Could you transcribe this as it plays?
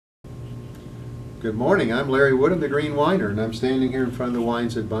Good morning. I'm Larry Wood, the Green Winer, and I'm standing here in front of the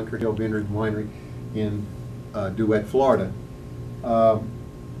wines at Bunker Hill Vineyard and Winery in DeWitt, Florida.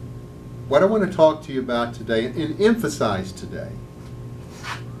 What I want to talk to you about today and emphasize today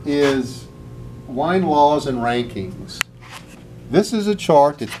is wine laws and rankings. This is a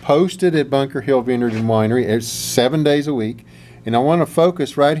chart that's posted at Bunker Hill Vineyard and Winery. It's 7 days a week, and I want to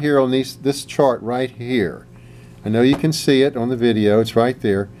focus right here on this chart right here. I know you can see it on the video. It's right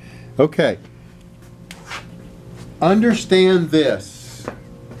there. Okay. Understand this.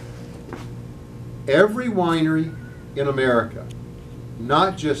 Every winery in America,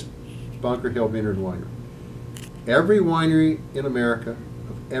 not just Bunker Hill Vineyard and Winery, every winery in America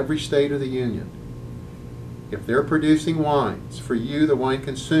of every state of the union, if they're producing wines for you, the wine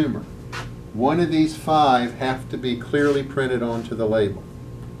consumer, one of these 5 have to be clearly printed onto the label.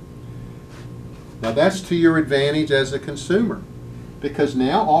 Now that's to your advantage as a consumer, because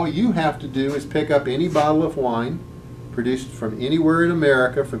now all you have to do is pick up any bottle of wine produced from anywhere in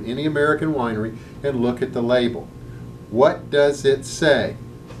America, from any American winery, and look at the label. What does it say?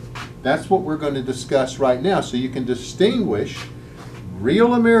 That's what we're going to discuss right now, so you can distinguish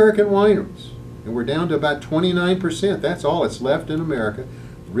real American wineries. And we're down to about 29%. That's all that's left in America.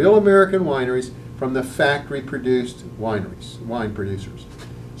 Real American wineries from the factory-produced wineries, wine producers.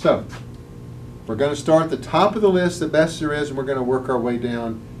 So, we're going to start at the top of the list, the best there is, and we're going to work our way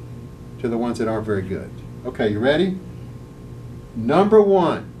down to the ones that aren't very good. Okay, you ready? Number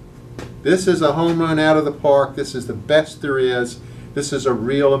 1. This is a home run out of the park. This is the best there is. This is a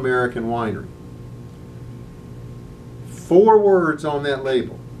real American winery. 4 words on that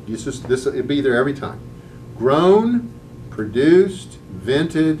label. It'll be there every time. Grown, produced,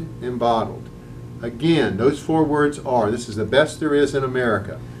 vented, and bottled. Again, those 4 words are, this is the best there is in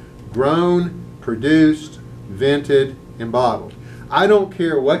America. Grown, produced, vented, and bottled. I don't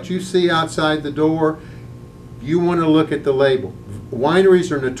care what you see outside the door. You want to look at the label.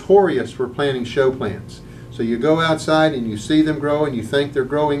 Wineries are notorious for planning show plans. So you go outside and you see them grow and you think they're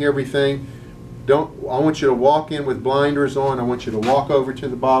growing everything. I want you to walk in with blinders on. I want you to walk over to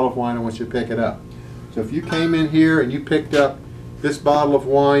the bottle of wine. I want you to pick it up. So if you came in here and you picked up this bottle of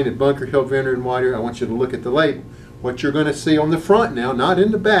wine at Bunker Hill Vineyard and Winery, I want you to look at the label. What you're going to see on the front now, not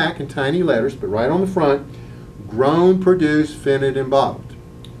in the back in tiny letters, but right on the front, grown, produced, vented, and bottled.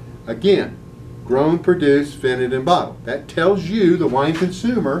 Again, grown, produced, vented, and bottled. That tells you, the wine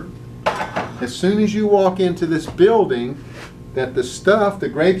consumer, as soon as you walk into this building, that the stuff, the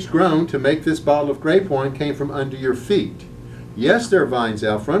grapes grown to make this bottle of grape wine, came from under your feet. Yes, there are vines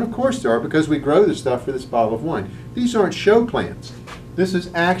out front. Of course there are, because we grow the stuff for this bottle of wine. These aren't show plants. This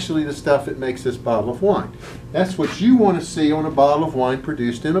is actually the stuff that makes this bottle of wine. That's what you want to see on a bottle of wine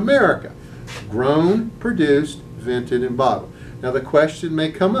produced in America. Grown, produced, vented, and bottled. Now the question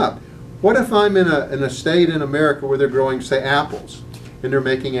may come up. What if I'm in a state in America where they're growing, say, apples, and they're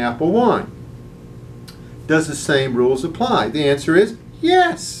making apple wine? Does the same rules apply? The answer is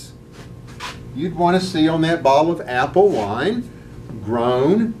yes. You'd want to see on that bottle of apple wine,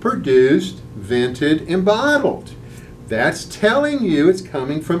 grown, produced, vented, and bottled. That's telling you it's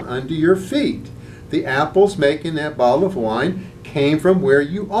coming from under your feet. The apples making that bottle of wine came from where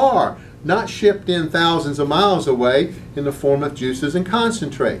you are, not shipped in thousands of miles away in the form of juices and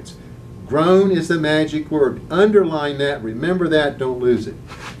concentrates. Grown is the magic word. Underline that. Remember that. Don't lose it.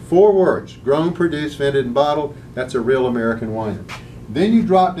 4 words. Grown, produced, vented, and bottled. That's a real American winery. Then you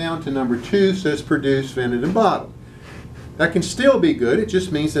drop down to number 2, says produced, vented, and bottled. That can still be good. It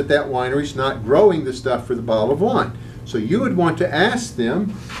just means that that winery's not growing the stuff for the bottle of wine. So you would want to ask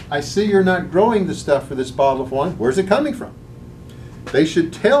them, I see you're not growing the stuff for this bottle of wine. Where's it coming from? They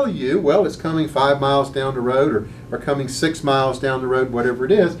should tell you, well, it's coming 5 miles down the road or coming 6 miles down the road, whatever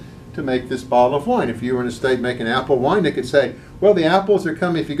it is, to make this bottle of wine. If you were in a state making apple wine, they could say, well, the apples are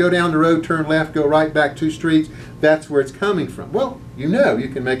coming. If you go down the road, turn left, go right back 2 streets, that's where it's coming from. Well, you know, you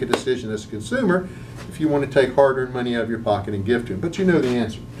can make a decision as a consumer if you want to take hard-earned money out of your pocket and give to them. But you know the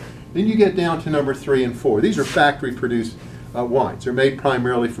answer. Then you get down to number 3 and 4. These are factory-produced wines. They're made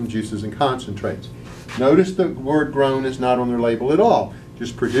primarily from juices and concentrates. Notice the word grown is not on their label at all.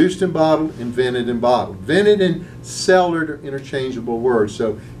 Just produced and bottled and vented and bottled. Vented and cellared are interchangeable words.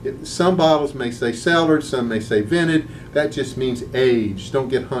 So some bottles may say cellared, some may say vented. That just means aged. Don't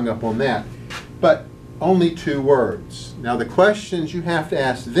get hung up on that. But only 2 words. Now the questions you have to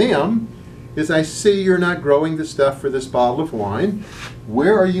ask them is, I see you're not growing the stuff for this bottle of wine.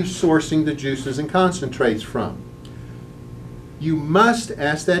 Where are you sourcing the juices and concentrates from? You must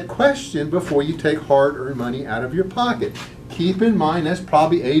ask that question before you take hard-earned money out of your pocket. Keep in mind that's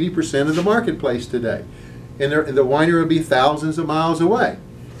probably 80% of the marketplace today. And the winery will be thousands of miles away.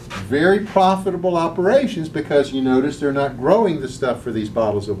 very profitable operations because you notice they're not growing the stuff for these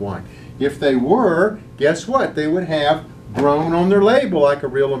bottles of wine. If they were, guess what? They would have grown on their label like a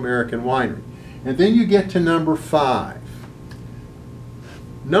real American winery. And then you get to number 5.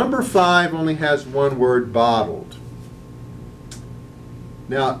 Number 5 only has one word, bottled.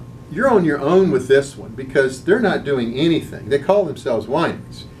 Now, you're on your own with this one because they're not doing anything. They call themselves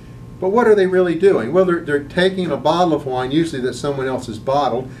wineries. But what are they really doing? Well, they're taking a bottle of wine, usually that someone else has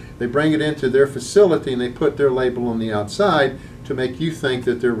bottled, they bring it into their facility and they put their label on the outside to make you think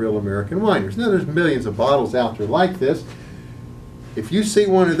that they're real American wineries. Now, there's millions of bottles out there like this. If you see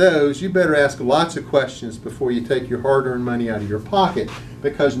one of those, you better ask lots of questions before you take your hard-earned money out of your pocket,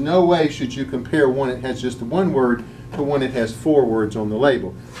 because no way should you compare one that has just one word to one that has 4 words on the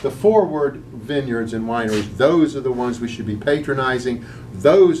label. The 4-word vineyards and wineries, those are the ones we should be patronizing.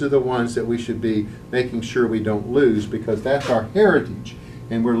 Those are the ones that we should be making sure we don't lose, because that's our heritage,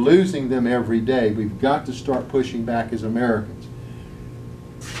 and we're losing them every day. We've got to start pushing back as Americans.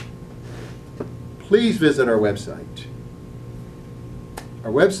 Please visit our website.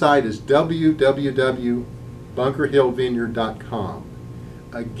 Our website is www.bunkerhillvineyard.com.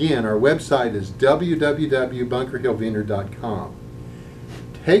 Again, our website is www.bunkerhillvineyard.com.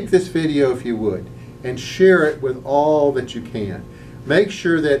 Take this video, if you would, and share it with all that you can. Make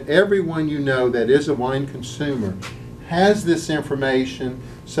sure that everyone you know that is a wine consumer has this information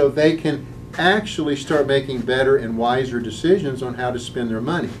so they can actually start making better and wiser decisions on how to spend their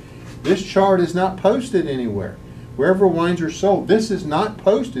money. This chart is not posted anywhere. Wherever wines are sold, this is not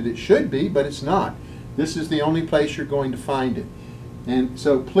posted. It should be, but it's not. This is the only place you're going to find it. And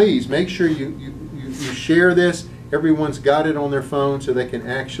so please make sure you share this. Everyone's got it on their phone so they can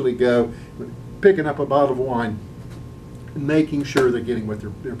actually go picking up a bottle of wine and making sure they're getting what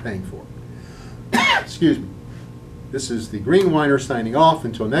they're paying for. Excuse me. This is the Green Whiner signing off.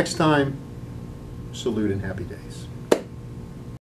 Until next time, salute and happy days.